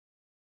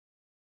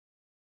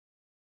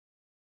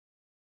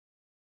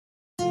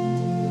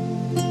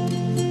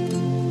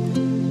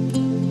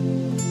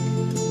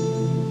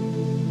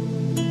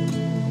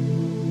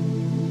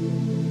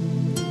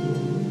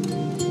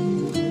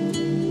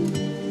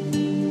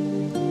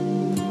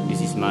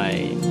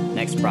my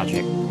next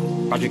project.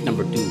 Project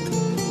number 2.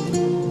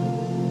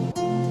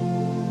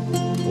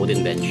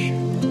 Wooden bench.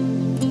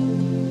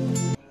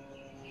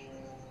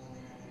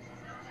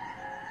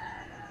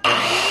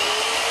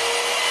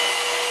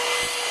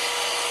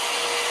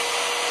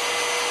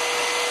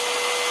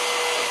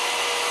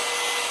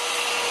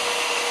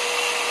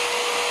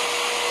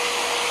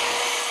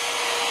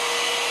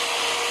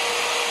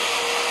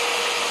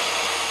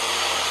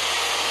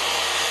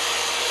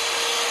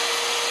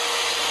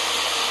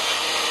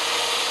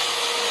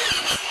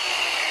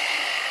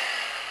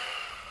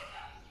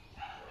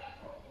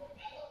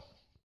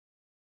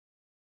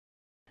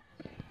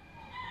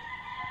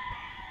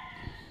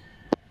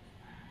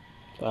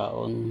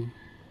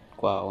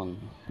 Kwaon,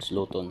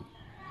 sluton.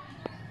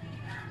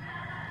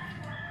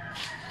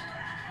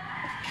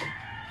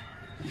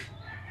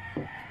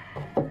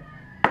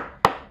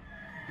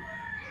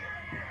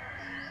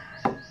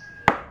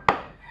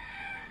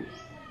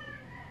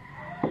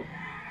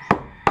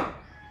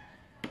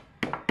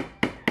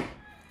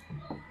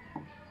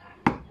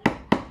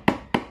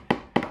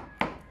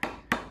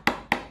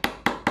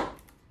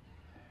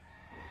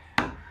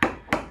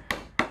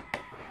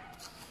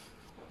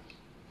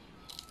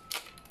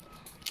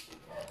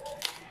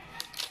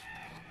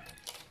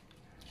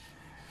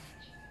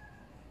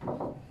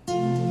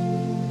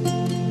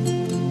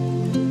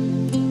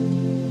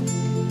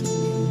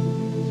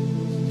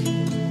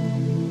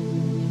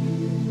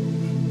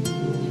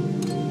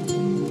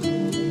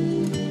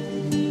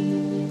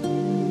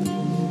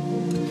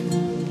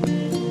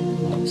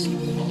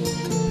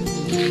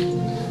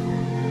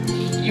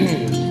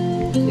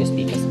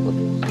 Crispy kasabot.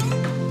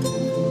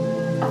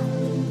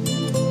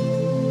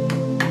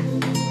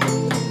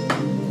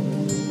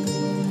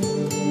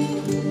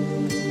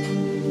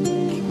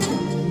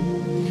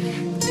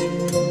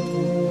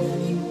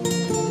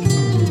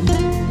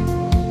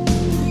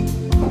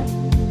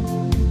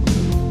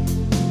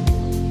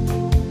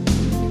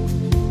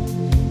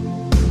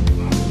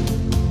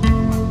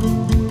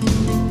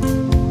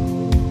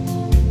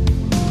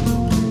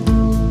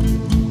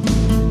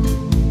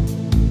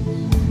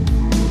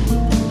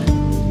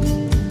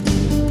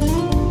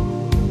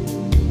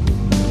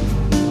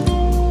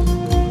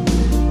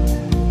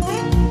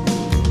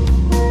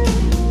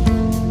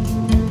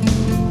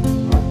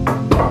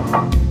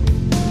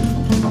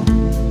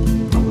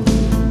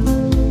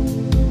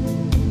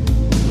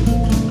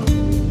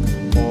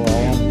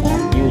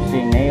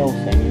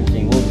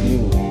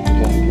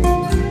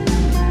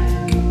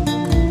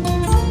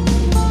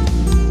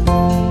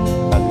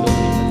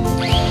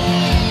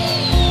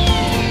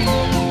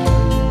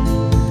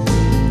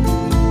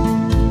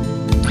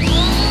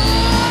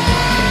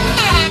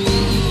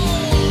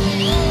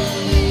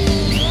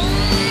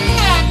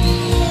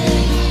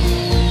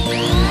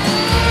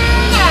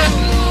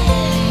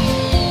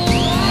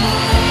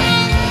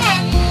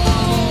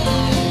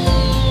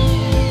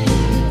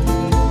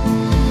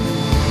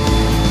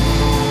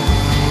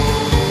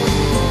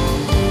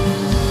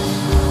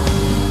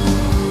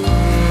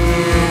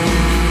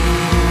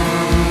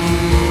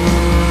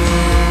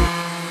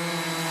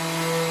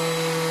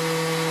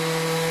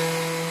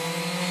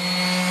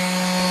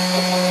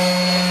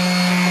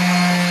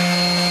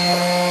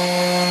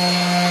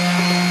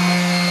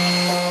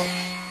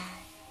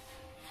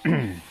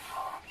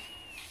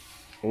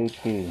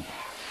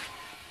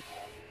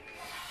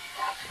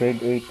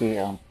 Grade 80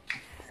 ang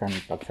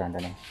pagsanda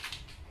na.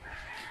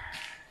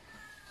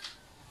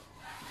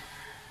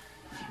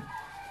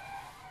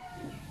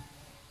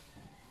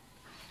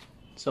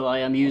 So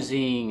I am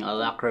using a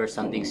lacquer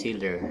sanding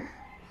sealer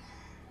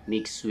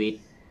mixed with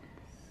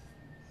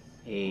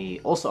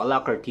also a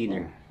lacquer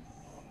thinner,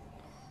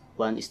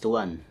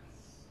 1:1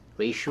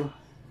 ratio.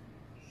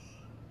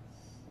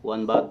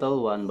 1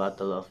 bottle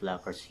of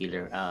lacquer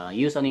sealer.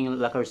 Use aning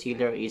lacquer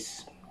sealer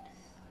is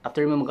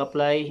after mo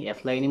mag-apply,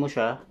 i-apply nimo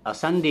siya,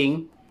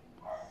 sanding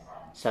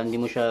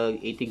mo siya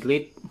 80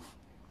 grit,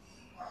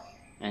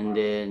 and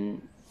then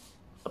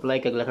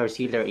apply kag lacquer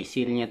sealer,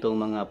 i-seal niya tong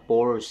mga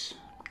pores,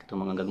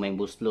 itong mga gagmayng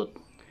buslot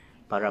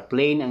para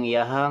plain ang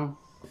iyahang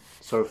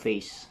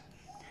surface.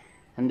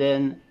 And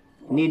then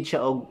need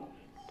siya og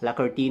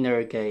lacquer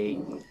thinner kay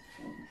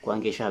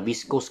kuan kay siya,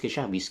 viscous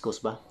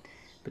ba?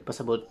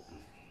 Pasabot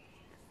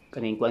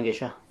kaning kuan kay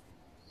siya,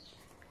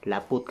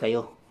 lapot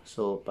kayo.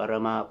 So para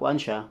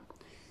makuan siya,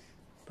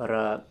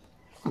 para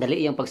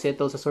dali iyang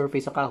pag-settle sa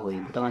surface sa kahoy,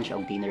 butangan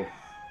siya og thinner.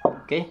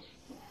 Okay?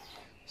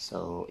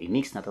 So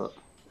i-mix na to.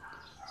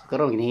 So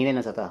karon ginahinay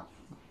na sa ta.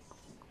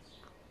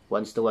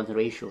 1:1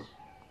 ratio.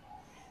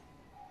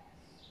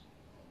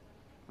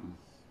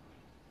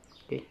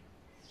 Okay?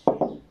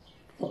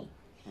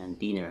 And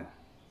thinner.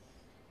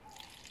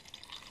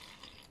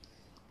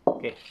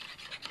 Okay.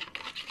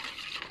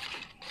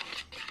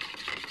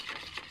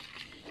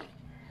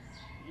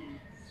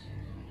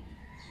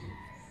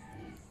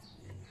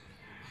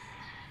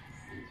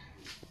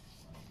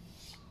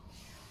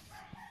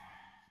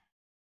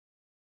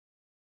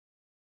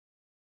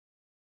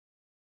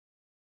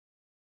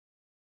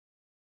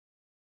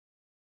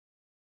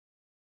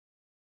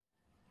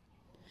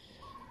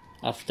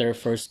 after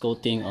first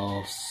coating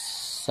of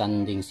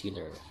sanding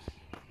sealer.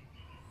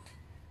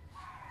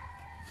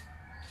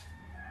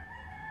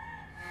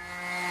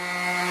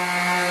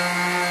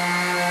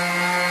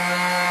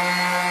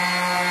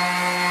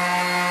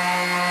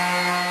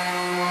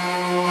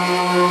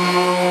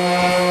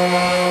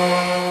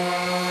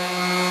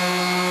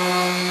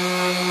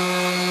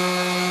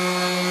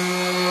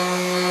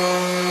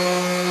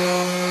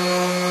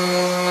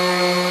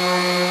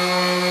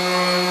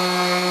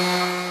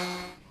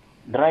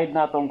 Dried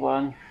na itong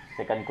kuan,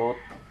 second coat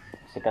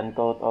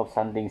of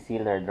sanding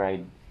sealer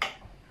dried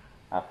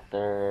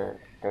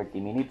after 30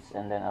 minutes,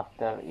 and then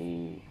after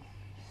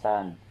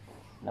sand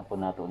na po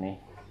nato ni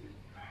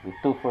with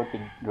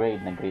 240 grade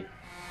na grit.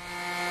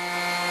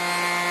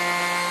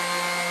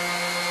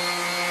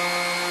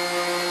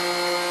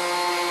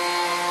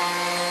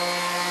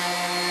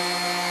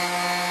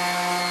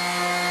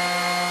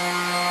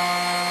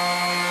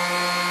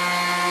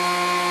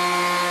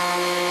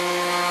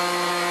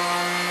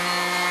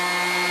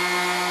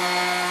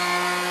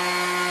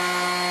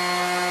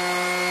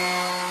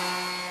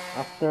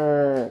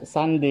 After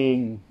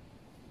sanding,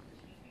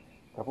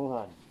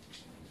 kapuhan.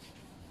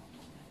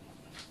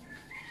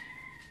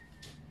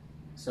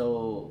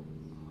 So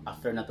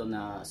after na to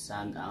na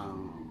sand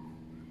ang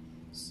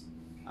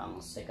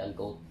second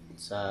coat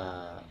sa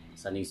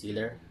sanding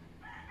sealer,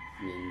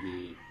 and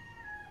then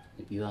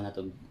ipiyuhan na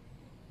to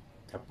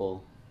trapo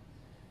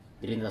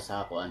dili na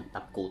sa kuan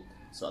top coat.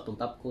 So atong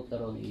top coat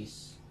karon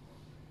is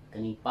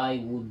kaning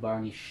pie wood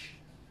varnish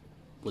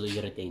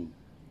polyurethane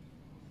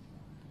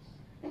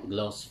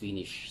gloss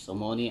finish. So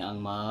mo ni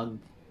ang mag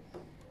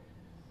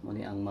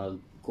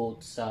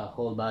coat sa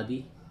whole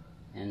body,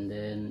 and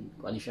then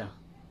kuan siya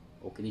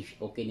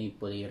okay ni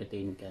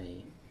polyurethane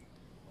kay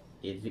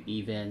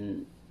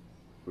even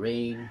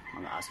rain,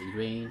 mga acid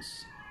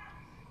rains,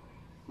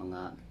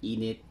 mga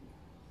init,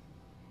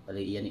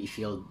 pala iyan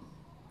i-shield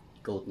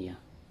coat niya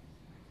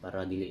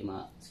para dili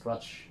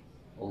ma-scratch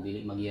o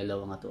dili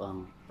mag-yellow ang ato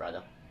ang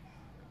product.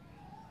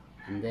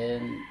 And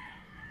then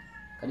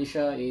kani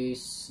siya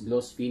is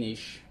gloss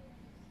finish,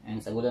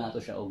 and sagulan nato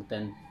siya og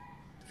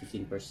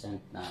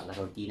 10-15% na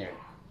lacquer thinner.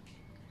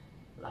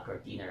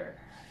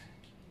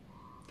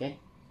 Okay,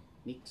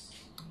 mix.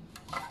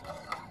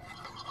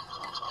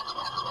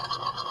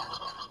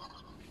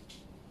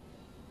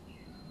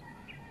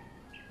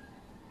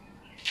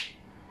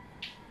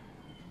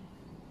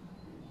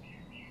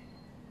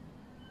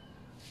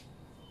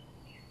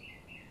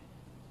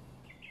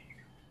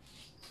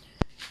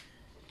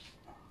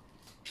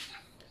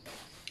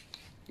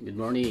 Good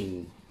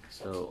morning.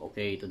 So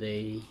okay,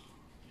 today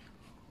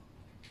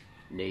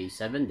day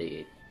 7,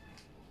 day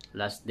 8,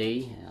 last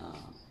day.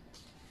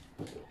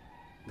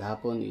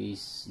 Gahapon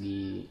is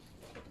the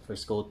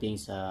first coating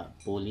sa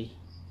poly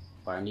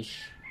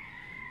varnish,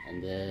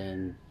 and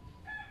then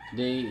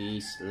today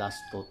is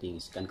last coating,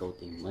 second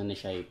coating. Muna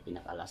siya yung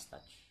pinaka last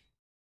touch.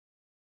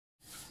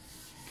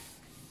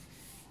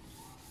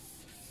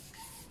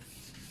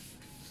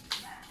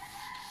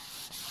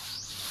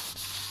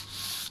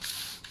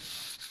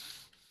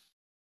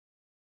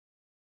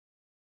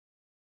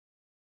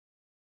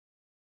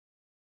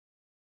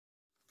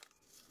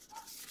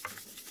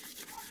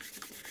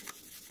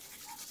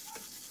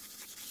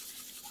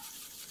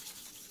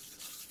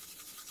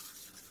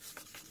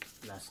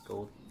 Last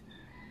coat,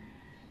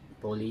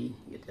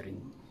 polyurethane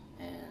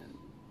and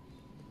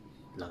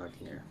lacquer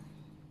thinner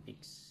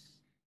mix.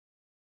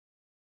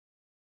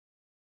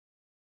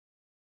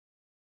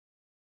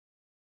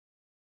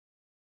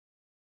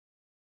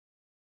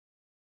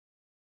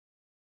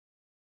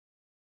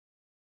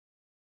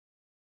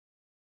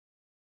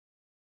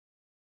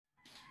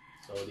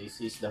 So this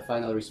is the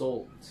final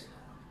result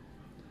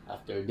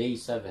after day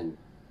 7.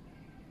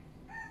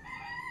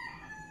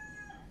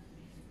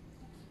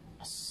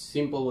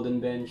 Simple wooden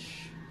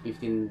bench,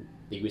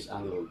 15 degrees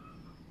angle,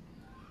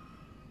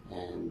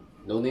 and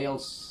no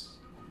nails,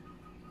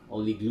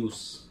 only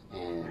glues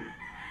and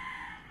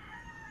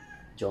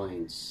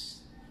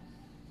joints.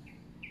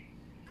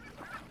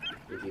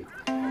 Thank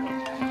you.